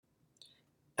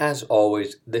As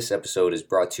always, this episode is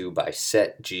brought to you by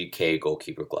Set GK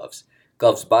Goalkeeper Gloves.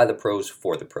 Gloves by the pros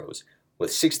for the pros.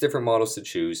 With 6 different models to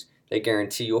choose, they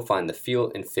guarantee you'll find the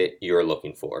feel and fit you're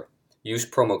looking for. Use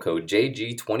promo code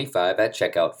JG25 at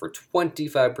checkout for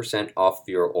 25% off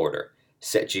your order.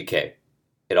 Set GK.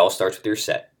 It all starts with your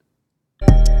set.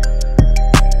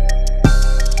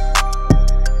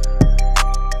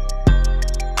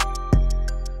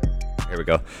 Here we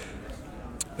go.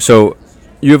 So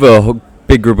you have a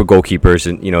big group of goalkeepers,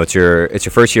 and it's your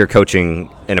first year coaching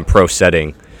in a pro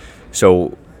setting.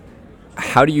 So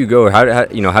how do you go?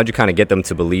 How'd you kind of get them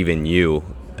to believe in you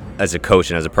as a coach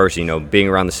and as a person? Being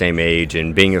around the same age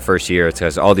and being your first year,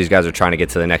 because all these guys are trying to get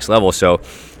to the next level. So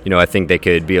I think they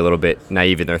could be a little bit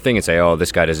naive in their thing and say, "Oh,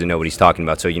 this guy doesn't know what he's talking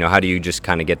about." So how do you just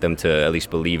kind of get them to at least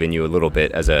believe in you a little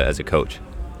bit as a coach?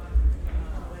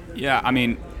 Yeah, I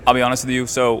mean, I'll be honest with you.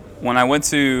 So when I went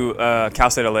to Cal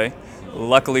State LA,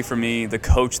 luckily for me, the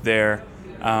coach there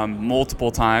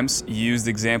multiple times used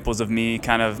examples of me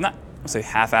kind of, not I'll say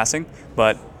half-assing,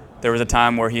 but there was a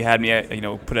time where he had me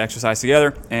put an exercise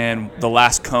together, and the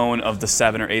last cone of the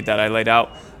 7 or 8 that I laid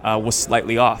out was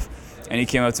slightly off. And he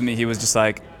came up to me, he was just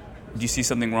like, "Do you see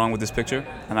something wrong with this picture?"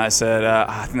 And I said,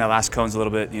 "I think that last cone's a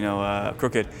little bit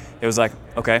crooked." It was like,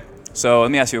 "Okay, so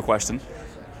let me ask you a question.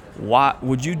 Why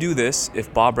would you do this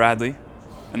if Bob Bradley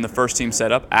and the first team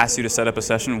setup asked you to set up a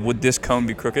session? Would this cone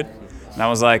be crooked?" And I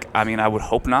was like, "I mean, I would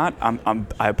hope not.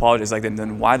 I apologize. Like,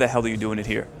 then why the hell are you doing it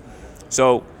here?"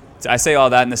 So I say all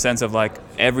that in the sense of, like,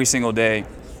 every single day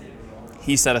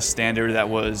he set a standard that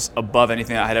was above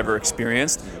anything I had ever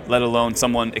experienced, let alone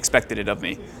someone expected it of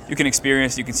me. You can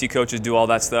see coaches do all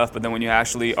that stuff, but then when you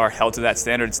actually are held to that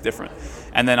standard, it's different.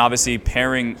 And then obviously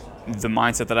pairing the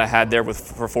mindset that I had there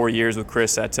for 4 years with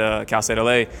Chris at Cal State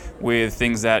LA with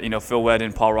things that Phil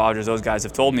Wedd, Paul Rogers, those guys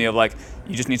have told me of, like,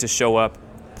 you just need to show up,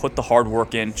 put the hard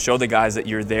work in, show the guys that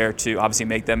you're there to obviously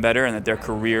make them better and that their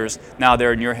careers, now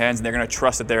they're in your hands and they're going to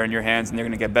trust that they're in your hands and they're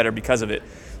going to get better because of it.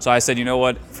 So I said, you know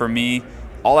what, for me,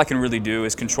 all I can really do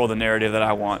is control the narrative that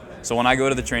I want. So when I go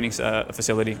to the training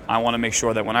facility, I want to make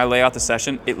sure that when I lay out the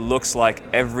session, it looks like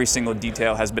every single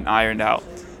detail has been ironed out.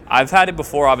 I've had it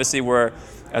before, obviously, where,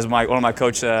 as one of my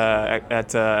coach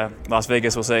at Las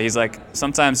Vegas will say, he's like,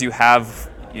 sometimes you have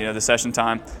the session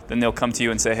time, then they'll come to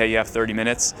you and say, "Hey, you have 30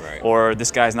 minutes, right, or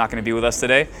this guy's not going to be with us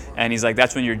today." And he's like,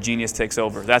 that's when your genius takes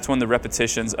over. That's when the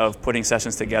repetitions of putting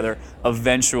sessions together,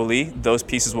 eventually those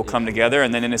pieces will come together,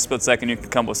 and then in a split second you can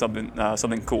come up with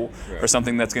something cool, right, or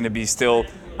something that's going to be still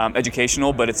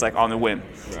educational, but it's like on the whim.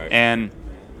 Right. And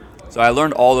so I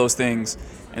learned all those things.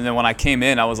 And then when I came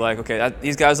in, I was like, okay,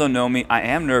 these guys don't know me. I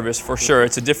am nervous for sure.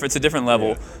 It's a different level,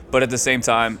 yeah, but at the same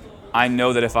time, I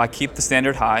know that if I keep the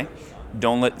standard high,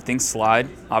 don't let things slide.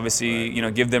 Obviously,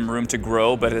 give them room to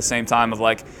grow, but at the same time of,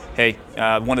 like, hey,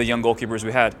 one of the young goalkeepers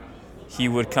we had, he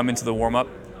would come into the warm-up,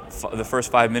 the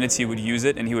first 5 minutes he would use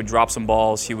it, and he would drop some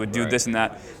balls, he would do this and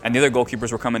that, and the other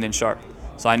goalkeepers were coming in sharp.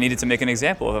 So I needed to make an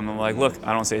example of him. I'm like, look,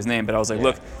 I don't say his name, but I was like,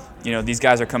 look, these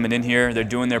guys are coming in here, they're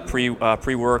doing their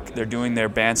pre-work, they're doing their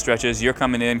band stretches, you're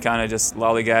coming in kind of just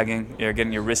lollygagging, you're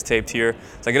getting your wrist taped here.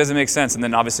 It's like, it doesn't make sense. And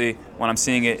then obviously when I'm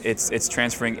seeing it, it's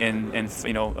transferring in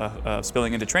and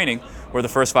spilling into training, where the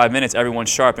first 5 minutes everyone's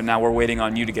sharp and now we're waiting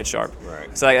on you to get sharp.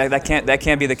 Right. So that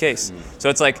can't be the case. So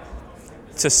it's like,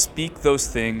 to speak those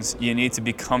things, you need to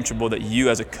be comfortable that you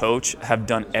as a coach have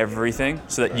done everything,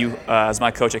 so that you, as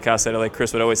my coach at Cal State LA,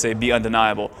 Chris would always say, be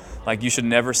undeniable. Like, you should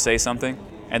never say something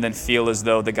and then feel as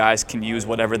though the guys can use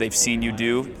whatever they've seen you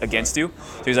do against you.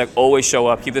 So he's like, always show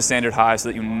up, keep the standard high, so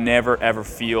that you never ever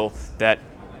feel that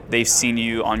they've seen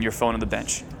you on your phone on the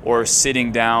bench or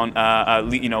sitting down,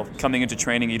 coming into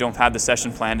training, you don't have the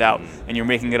session planned out and you're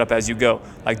making it up as you go.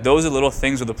 Like, those are little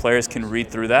things where the players can read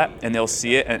through that and they'll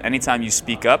see it, and anytime you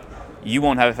speak up, you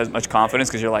won't have as much confidence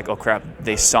because you're like, oh crap,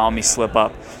 they saw me slip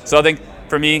up. So I think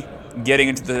for me, getting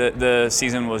into the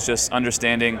season was just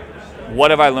understanding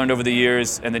what have I learned over the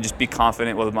years, and then just be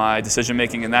confident with my decision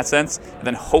making in that sense, and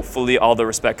then hopefully all the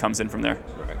respect comes in from there.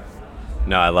 Right.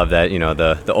 No, I love that.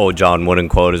 The old John Wooden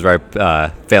quote is right.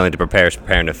 Failing to prepare is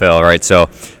preparing to fail. Right. So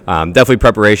definitely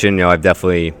preparation. I've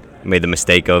definitely made the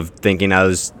mistake of thinking I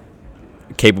was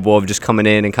capable of just coming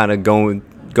in and kind of going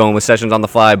with sessions on the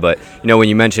fly. But when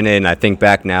you mention it, and I think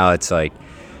back now, it's like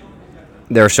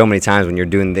there are so many times when you're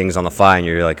doing things on the fly and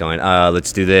you're like going,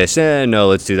 let's do this, no,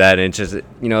 let's do that, and it's just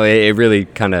it really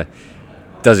kind of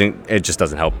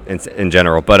doesn't help in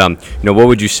general. But what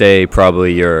would you say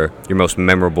probably your most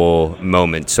memorable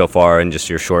moment so far in just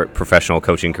your short professional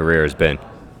coaching career has been?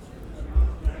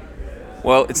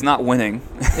 Well, it's not winning.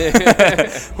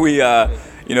 We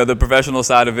the professional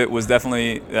side of it was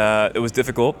definitely it was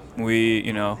difficult. We,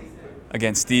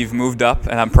 again, Steve moved up,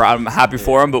 and I'm proud. I'm happy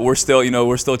for him, but we're still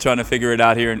trying to figure it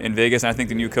out here in Vegas. And I think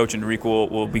the new coach Enrique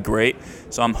will be great.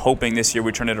 So I'm hoping this year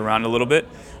we turn it around a little bit.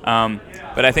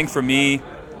 But I think for me,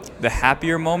 the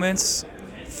happier moments,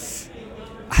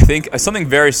 I think something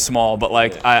very small, but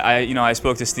like I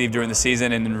spoke to Steve during the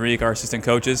season and Enrique, our assistant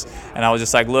coaches, and I was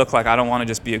just like, look, like I don't want to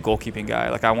just be a goalkeeping guy.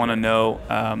 Like I want to know.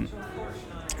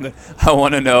 I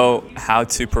want to know how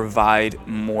to provide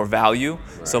more value.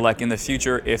 Right. So, like in the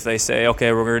future, if they say,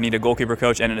 okay, we're going to need a goalkeeper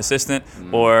coach and an assistant,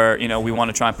 or we want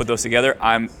to try and put those together,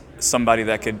 I'm somebody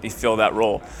that could fill that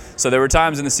role. So there were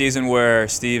times in the season where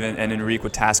Steve and Enrique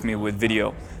would task me with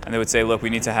video, and they would say, look,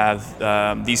 we need to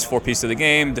have these 4 pieces of the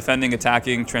game: defending,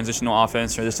 attacking, transitional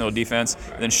offense, transitional defense,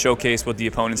 and then showcase what the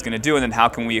opponent's going to do, and then how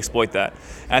can we exploit that.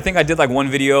 And I think I did like one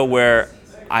video where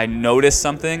I noticed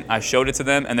something, I showed it to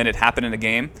them, and then it happened in a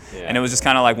game. Yeah. And it was just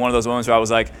kind of like one of those moments where I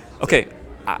was like, okay,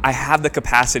 I have the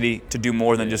capacity to do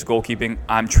more than just goalkeeping.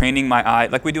 I'm training my eye,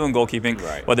 like we do in goalkeeping,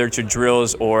 right. Whether it's your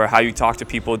drills or how you talk to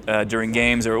people during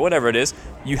games or whatever it is,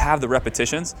 you have the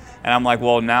repetitions. And I'm like,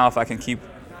 well, now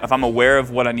if I'm aware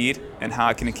of what I need and how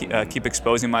I can keep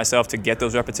exposing myself to get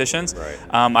those repetitions, right.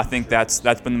 I think that's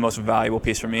been the most valuable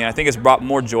piece for me. And I think it's brought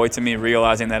more joy to me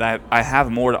realizing that I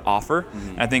have more to offer. Mm-hmm.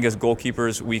 And I think as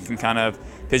goalkeepers, we can kind of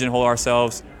pigeonhole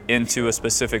ourselves into a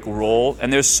specific role.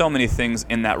 And there's so many things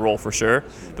in that role for sure.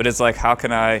 But it's like, how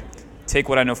can I take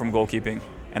what I know from goalkeeping,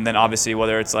 and then obviously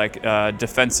whether it's like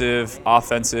defensive,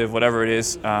 offensive, whatever it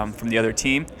is from the other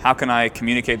team, how can I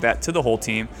communicate that to the whole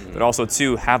team, but also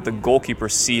to have the goalkeeper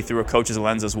see through a coach's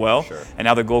lens as well. Sure. And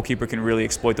now the goalkeeper can really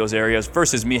exploit those areas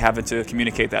versus me having to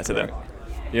communicate that to them.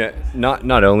 Yeah,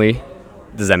 not only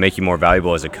does that make you more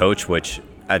valuable as a coach, which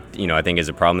I think is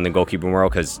a problem in the goalkeeping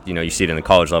world, because you see it in the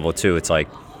college level too. It's like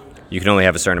you can only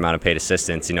have a certain amount of paid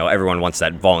assistants. Everyone wants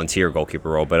that volunteer goalkeeper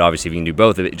role, but obviously if you can do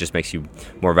both, it just makes you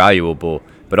more valuable.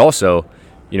 But also,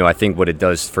 I think what it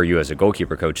does for you as a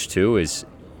goalkeeper coach too is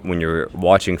when you're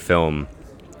watching film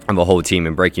of a whole team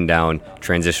and breaking down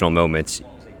transitional moments,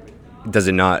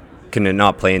 can it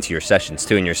not play into your sessions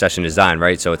too, in your session design,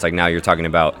 right? So it's like now you're talking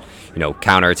about,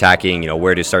 counter-attacking,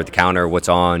 where to start the counter, what's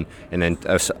on, and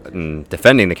then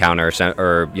defending the counter,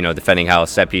 or defending how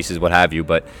set pieces, what have you.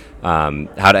 But how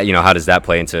does that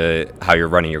play into how you're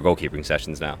running your goalkeeping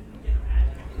sessions now?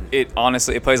 It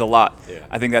honestly plays a lot. Yeah.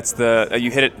 I think that's you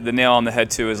hit the nail on the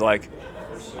head too. Is like,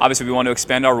 obviously we want to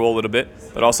expand our role a little bit,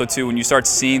 but also too when you start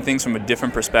seeing things from a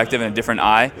different perspective and a different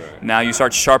eye, right. Now you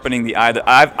start sharpening the eye. That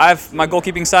I've my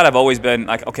goalkeeping side, I've always been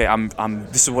like, okay, I'm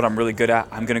this is what I'm really good at.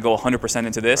 I'm gonna go 100%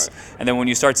 into this. Right. And then when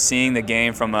you start seeing the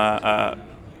game from a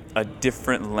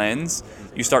different lens,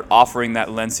 you start offering that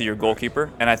lens to your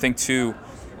goalkeeper. And I think too,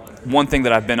 one thing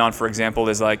that I've been on, for example,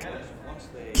 is like,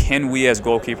 can we as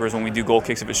goalkeepers, when we do goal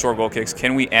kicks, if it's short goal kicks,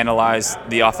 can we analyze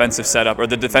the offensive setup or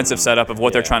the defensive setup of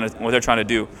what they're trying to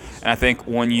do? And I think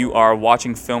when you are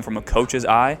watching film from a coach's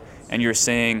eye and you're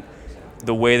seeing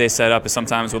the way they set up is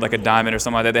sometimes with like a diamond or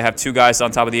something like that, they have 2 guys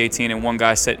on top of the 18 and 1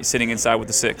 guy sitting inside with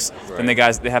the 6. Right. Then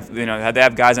they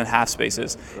have guys in half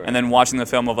spaces. Right. And then watching the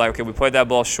film of like, okay, we played that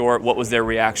ball short, what was their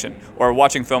reaction? Or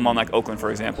watching film on like Oakland,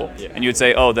 for example, and you would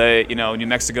say, oh, New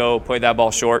Mexico played that ball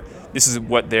short. This is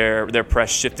what their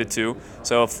press shifted to.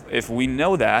 So if we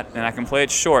know that, and I can play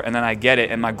it short, and then I get it,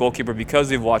 and my goalkeeper,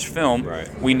 because we've watched film, right.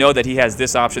 We know that he has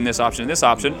this option, this option, this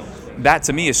option. That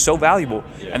to me is so valuable.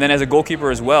 Yeah. And then as a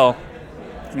goalkeeper as well,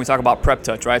 when we talk about prep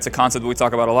touch, right? It's a concept that we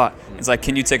talk about a lot. It's like,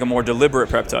 can you take a more deliberate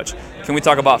prep touch? Can we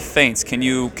talk about feints? Can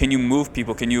you move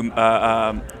people? Can you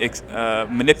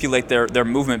manipulate their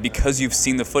movement because you've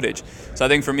seen the footage? So I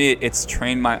think for me, it's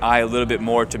trained my eye a little bit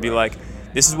more to be like,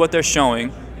 this is what they're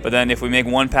showing. But then if we make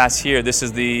one pass here, this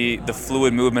is the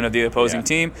fluid movement of the opposing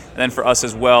team. And then for us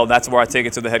as well, that's where I take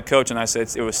it to the head coach. And I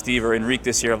said, it was Steve or Enrique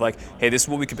this year of like, hey, this is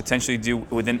what we could potentially do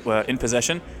in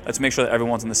possession. Let's make sure that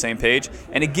everyone's on the same page.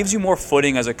 And it gives you more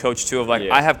footing as a coach too of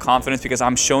like, I have confidence because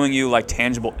I'm showing you like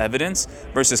tangible evidence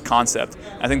versus concept.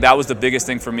 I think that was the biggest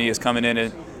thing for me is coming in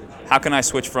and how can I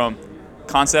switch from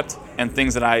concept and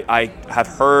things that I have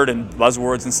heard and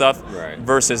buzzwords and stuff, right.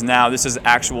 Versus now this is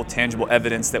actual tangible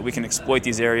evidence that we can exploit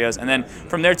these areas. And then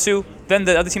from there too, then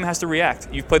the other team has to react.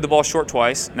 You've played the ball short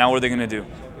twice. Now what are they going to do?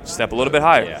 Step a little bit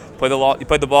higher. Yeah. You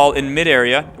play the ball in mid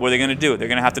area. What are they going to do? They're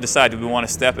going to have to decide, do we want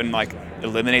to step and like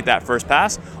eliminate that first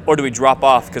pass, or do we drop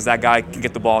off because that guy can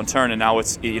get the ball and turn, and now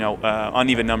it's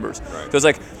uneven numbers. Right. So it's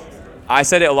like, I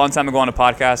said it a long time ago on a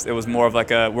podcast. It was more of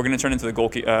like we're going to turn into the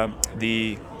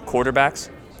quarterbacks.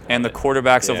 And the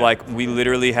quarterbacks of like, we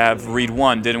literally have read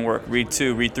 1 didn't work, read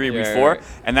 2, read 3, read 4,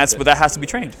 and but that has to be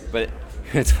trained. But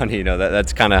it's funny,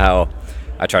 that's kind of how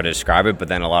I try to describe it, but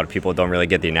then a lot of people don't really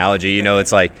get the analogy.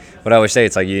 It's like what I always say.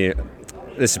 It's like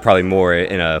this is probably more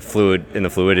in the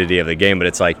fluidity of the game, but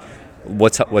it's like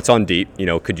what's on deep.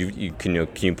 Can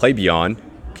you play beyond?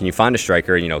 Can you find a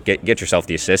striker? Get yourself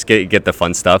the assist, get the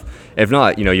fun stuff. If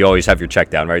not, you always have your check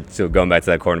down, right? So going back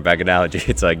to that quarterback analogy,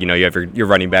 it's like you have your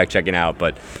running back checking out,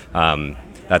 but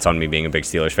that's on me being a big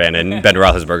Steelers fan and Ben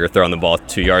Roethlisberger throwing the ball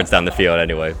 2 yards down the field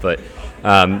anyway. But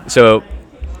so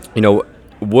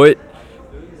what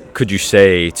could you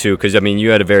say too? Because you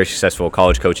had a very successful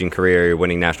college coaching career, you're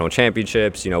winning national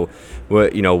championships.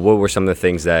 What were some of the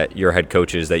things that your head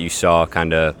coaches that you saw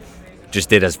kind of just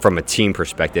did as from a team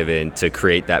perspective and to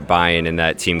create that buy-in and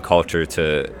that team culture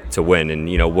to win?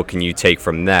 And what can you take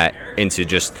from that into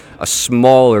just a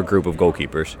smaller group of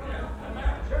goalkeepers?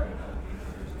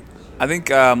 I think,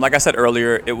 like I said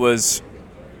earlier, it was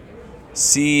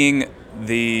seeing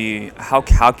how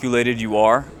calculated you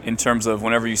are in terms of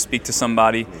whenever you speak to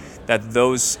somebody,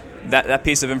 that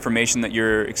piece of information that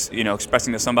you're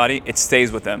expressing to somebody, it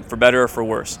stays with them for better or for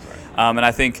worse. And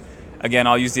I think, again,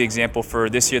 I'll use the example for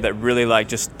this year that really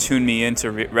just tuned me into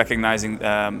recognizing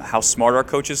how smart our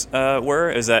coaches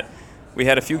were, is that we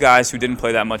had a few guys who didn't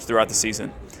play that much throughout the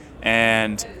season.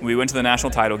 And we went to the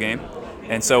national title game.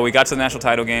 And so we got to the national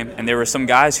title game, and there were some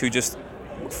guys who just,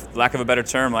 lack of a better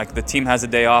term, like the team has a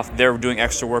day off, they're doing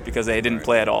extra work because they didn't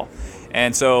play at all.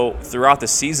 And so throughout the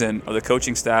season, of the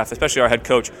coaching staff, especially our head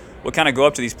coach, would kind of go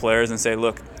up to these players and say,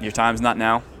 look, your time's not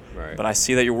now, but I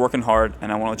see that you're working hard,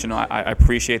 and I want to let you know I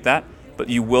appreciate that, but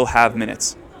you will have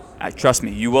minutes. Trust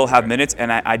me, you will have minutes, and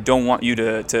I don't want you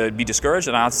to be discouraged,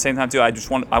 and at the same time, too,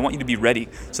 I want you to be ready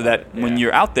so that when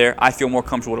you're out there, I feel more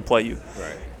comfortable to play you.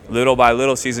 Right. Little by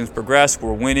little, seasons progress.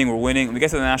 We're winning. We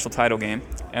get to the national title game,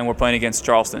 and we're playing against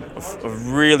Charleston, a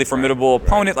really formidable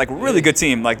opponent, really good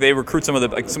team. They recruit some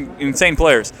insane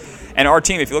players. And our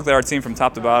team, if you look at our team from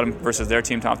top to bottom versus their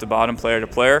team top to bottom, player to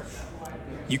player,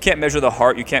 you can't measure the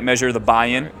heart, you can't measure the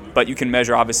buy-in, but you can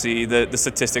measure, obviously, the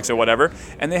statistics or whatever.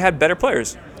 And they had better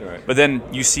players. Right. But then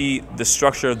you see the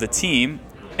structure of the team,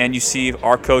 and you see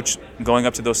our coach going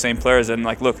up to those same players and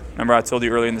look, remember I told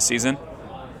you earlier in the season,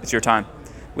 it's your time.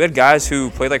 We had guys who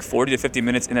played 40 to 50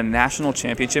 minutes in a national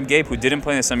championship game who didn't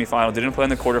play in the semifinal, didn't play in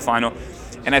the quarterfinal.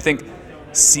 And I think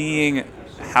seeing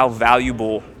how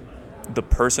valuable the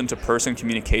person-to-person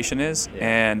communication is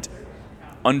and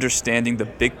understanding the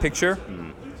big picture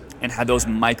and how those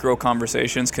micro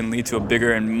conversations can lead to a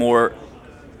bigger and more,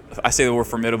 I say the word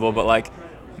formidable, but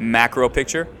macro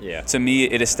picture. Yeah. To me,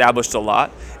 it established a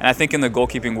lot. And I think in the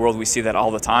goalkeeping world, we see that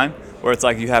all the time, where it's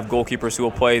you have goalkeepers who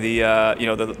will play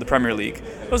the Premier League.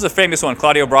 It was a famous one,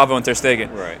 Claudio Bravo and Ter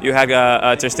Stegen. Right. You had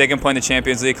Ter Stegen playing the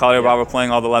Champions League, Claudio Bravo playing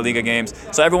all the La Liga games.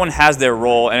 So everyone has their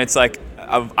role, and it's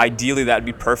ideally that'd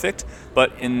be perfect.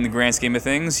 But in the grand scheme of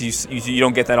things, you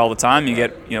don't get that all the time. You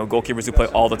get goalkeepers who play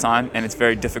all the time, and it's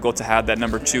very difficult to have that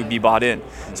number two be bought in.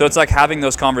 So it's having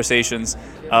those conversations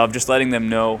of just letting them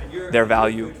know their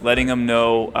value, letting them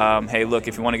know, hey, look,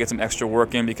 if you want to get some extra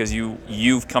work in because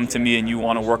you've come to me and you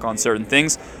want to work on certain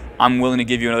things, I'm willing to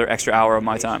give you another extra hour of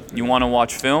my time. You want to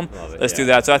watch film? Let's do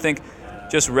that. So I think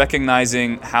just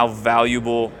recognizing how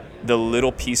valuable the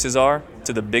little pieces are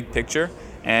to the big picture,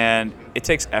 and it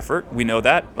takes effort. We know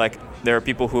that. There are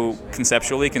people who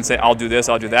conceptually can say, I'll do this,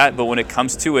 I'll do that, but when it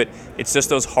comes to it, it's just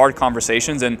those hard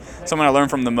conversations. And someone I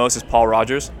learned from the most is Paul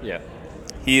Rogers. Yeah.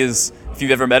 He is, if you've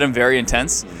ever met him, very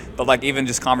intense. But even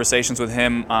just conversations with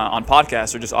him on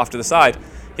podcasts or just off to the side,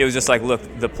 he was just look,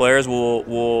 the players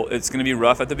will it's going to be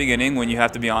rough at the beginning when you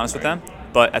have to be honest with them.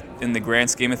 But in the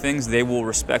grand scheme of things, they will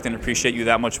respect and appreciate you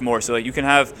that much more. So you can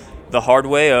have the hard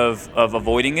way of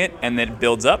avoiding it, and then it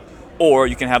builds up. Or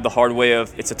you can have the hard way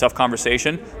of, it's a tough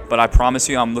conversation, but I promise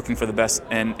you I'm looking for the best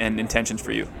and intentions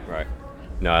for you. Right.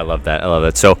 No, I love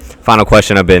that. So final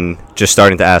question I've been just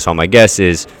starting to ask all my guests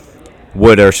is,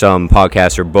 what are some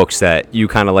podcasts or books that you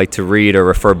kind of like to read or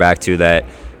refer back to that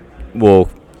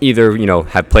will either,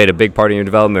 have played a big part in your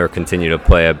development or continue to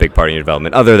play a big part in your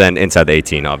development, other than Inside the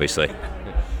 18, obviously?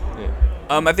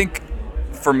 I think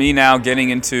for me now, getting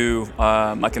into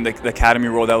in the academy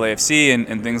world, LAFC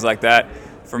and things like that,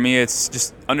 for me, it's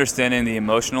just understanding the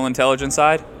emotional intelligence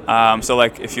side. So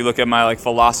if you look at my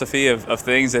philosophy of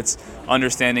things, it's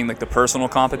understanding the personal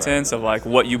competence of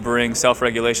what you bring,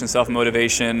 self-regulation,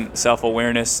 self-motivation,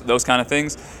 self-awareness, those kind of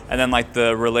things. And then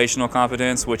the relational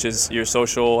competence, which is your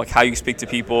social, how you speak to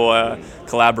people,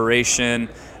 collaboration.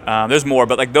 There's more,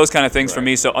 but those kind of things for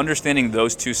me. So understanding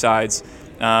those two sides.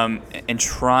 And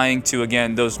trying to,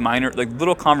 again, those minor,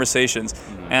 little conversations.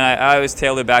 And I always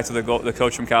tailed it back to the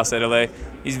coach from Cal State LA.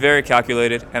 He's very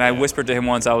calculated. And I whispered to him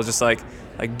once, I was just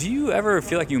like, do you ever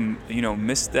feel like you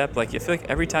misstep? Like, you feel like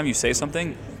every time you say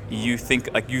something, you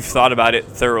think like you've thought about it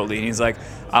thoroughly. And he's like,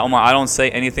 I don't say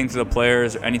anything to the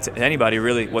players or to anybody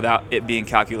really without it being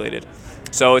calculated.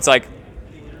 So it's like,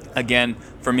 again,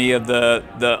 for me, of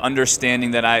the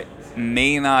understanding that I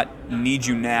may not need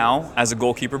you now as a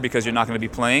goalkeeper because you're not going to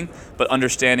be playing, but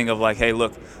understanding of like, hey,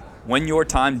 look, when your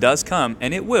time does come,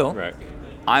 and it will, Right.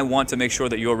 I want to make sure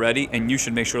that you're ready, and you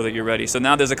should make sure that you're ready. So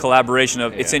now there's a collaboration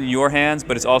of it's in your hands,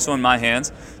 but it's also in my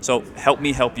hands. So help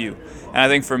me help you. And I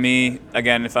think for me,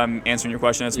 again, if I'm answering your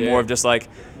question, it's more of just like,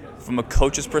 from a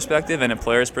coach's perspective and a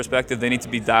player's perspective, they need to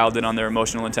be dialed in on their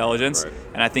emotional intelligence. Right.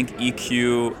 And I think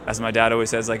EQ, as my dad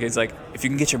always says, like, it's like, if you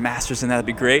can get your master's in that, that'd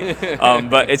be great.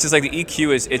 But it's just like the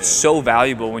EQ it's so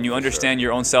valuable when you understand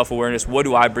your own self-awareness. What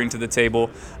do I bring to the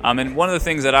table? And one of the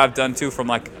things that I've done too, from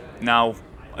like now,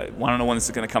 I don't know when this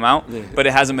is going to come out, but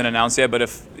it hasn't been announced yet. But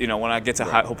if, when I get to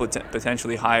hopefully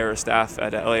potentially hire a staff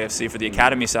at LAFC for the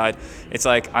academy side, it's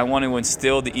like I want to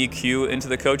instill the EQ into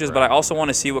the coaches, but I also want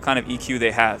to see what kind of EQ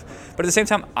they have. But at the same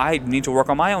time, I need to work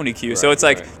on my own EQ. So it's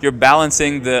like you're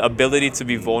balancing the ability to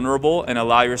be vulnerable and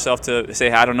allow yourself to say,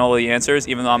 hey, I don't know all the answers,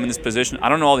 even though I'm in this position. I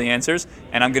don't know all the answers,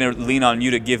 and I'm going to lean on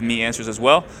you to give me answers as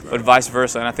well, but vice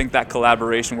versa. And I think that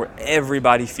collaboration where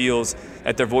everybody feels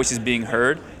that their voice is being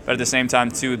heard, but at the same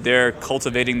time, too, they're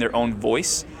cultivating their own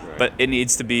voice. But it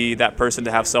needs to be that person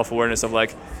to have self-awareness of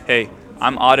like, hey,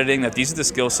 I'm auditing that these are the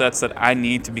skill sets that I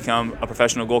need to become a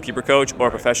professional goalkeeper coach or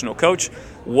a professional coach.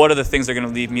 What are the things that are going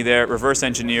to lead me there? Reverse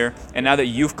engineer. And now that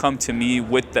you've come to me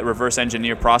with that reverse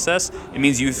engineer process, it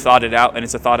means you've thought it out, and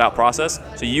it's a thought out process.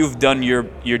 So you've done your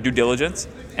due diligence.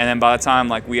 And then by the time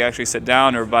like we actually sit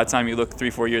down, or by the time you look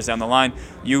 3-4 years down the line,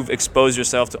 you've exposed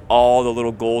yourself to all the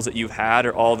little goals that you've had,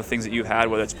 or all the things that you've had,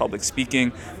 whether it's public speaking,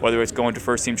 whether it's going to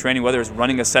first team training, whether it's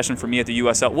running a session for me at the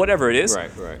USL, whatever it is.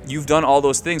 Right. You've done all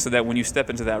those things so that when you step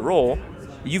into that role,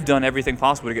 you've done everything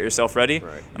possible to get yourself ready.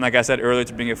 Right. And like I said earlier,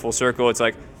 to bring it full circle, it's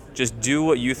like just do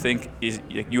what you think is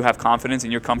you have confidence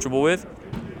and you're comfortable with.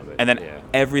 And then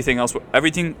everything else,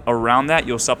 everything around that,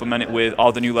 you'll supplement it with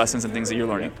all the new lessons and things that you're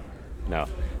learning. No,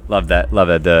 love that.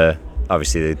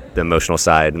 Obviously the emotional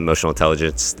side, emotional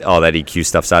intelligence, all that EQ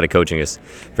stuff side of coaching is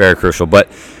very crucial.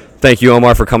 But thank you,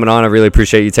 Omar, for coming on. I really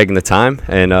appreciate you taking the time,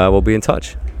 and we'll be in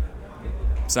touch.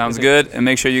 Sounds good. And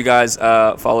make sure you guys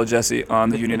follow Jesse on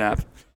the Union app.